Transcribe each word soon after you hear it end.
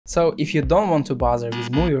So if you don't want to bother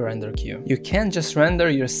with movie render queue, you can just render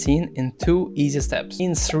your scene in 2 easy steps.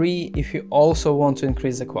 In 3 if you also want to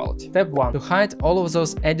increase the quality. Step 1. To hide all of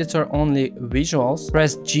those editor-only visuals,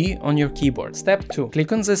 press G on your keyboard. Step 2.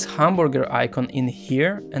 Click on this hamburger icon in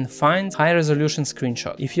here and find high-resolution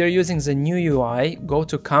screenshot. If you're using the new UI, go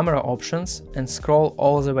to camera options and scroll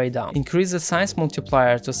all the way down. Increase the size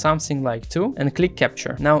multiplier to something like 2 and click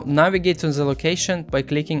capture. Now navigate to the location by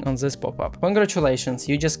clicking on this pop-up. Congratulations,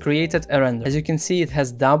 you just created a render. As you can see, it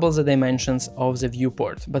has double the dimensions of the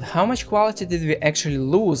viewport. But how much quality did we actually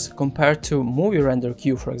lose compared to movie render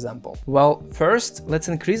queue, for example? Well, first, let's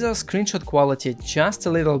increase our screenshot quality just a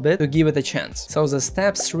little bit to give it a chance. So the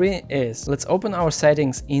step 3 is, let's open our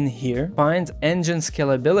settings in here, find engine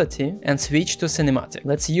scalability and switch to cinematic.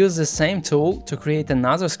 Let's use the same tool to create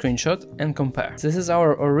another screenshot and compare. This is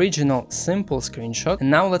our original simple screenshot, and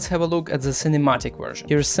now let's have a look at the cinematic version.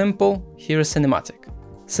 Here's simple, here's cinematic.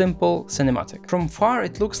 Simple, cinematic. From far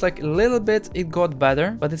it looks like a little bit it got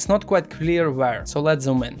better, but it's not quite clear where, so let's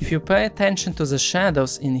zoom in. If you pay attention to the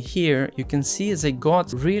shadows in here, you can see they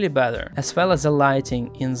got really better, as well as the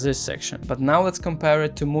lighting in this section. But now let's compare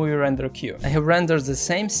it to movie render queue. I have rendered the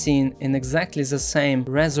same scene in exactly the same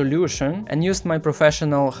resolution and used my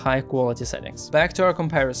professional high quality settings. Back to our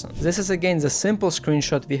comparison. This is again the simple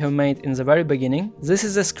screenshot we have made in the very beginning. This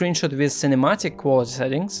is a screenshot with cinematic quality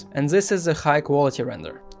settings, and this is the high quality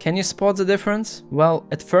render. Can you spot the difference? Well,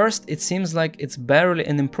 at first it seems like it's barely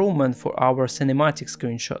an improvement for our cinematic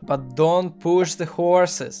screenshot. But don't push the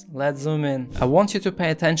horses. Let's zoom in. I want you to pay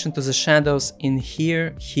attention to the shadows in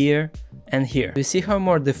here, here, and here. Do you see how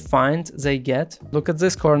more defined they get? Look at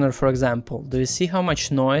this corner, for example. Do you see how much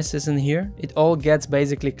noise is in here? It all gets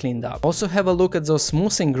basically cleaned up. Also have a look at those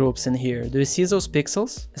smoothing groups in here. Do you see those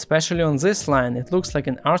pixels? Especially on this line, it looks like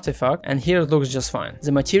an artifact, and here it looks just fine.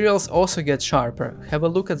 The materials also get sharper. Have a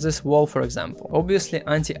look at this wall, for example. Obviously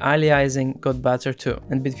anti-aliasing got better too.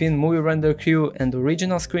 And between movie render queue and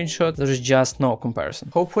original screenshot, there is just no comparison.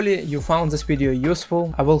 Hopefully you found this video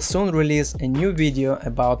useful. I will soon release a new video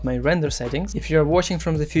about my render settings. If you're watching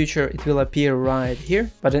from the future, it will appear right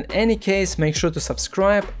here. But in any case, make sure to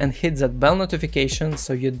subscribe and hit that bell notification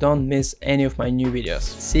so you don't miss any of my new videos.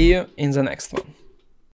 See you in the next one.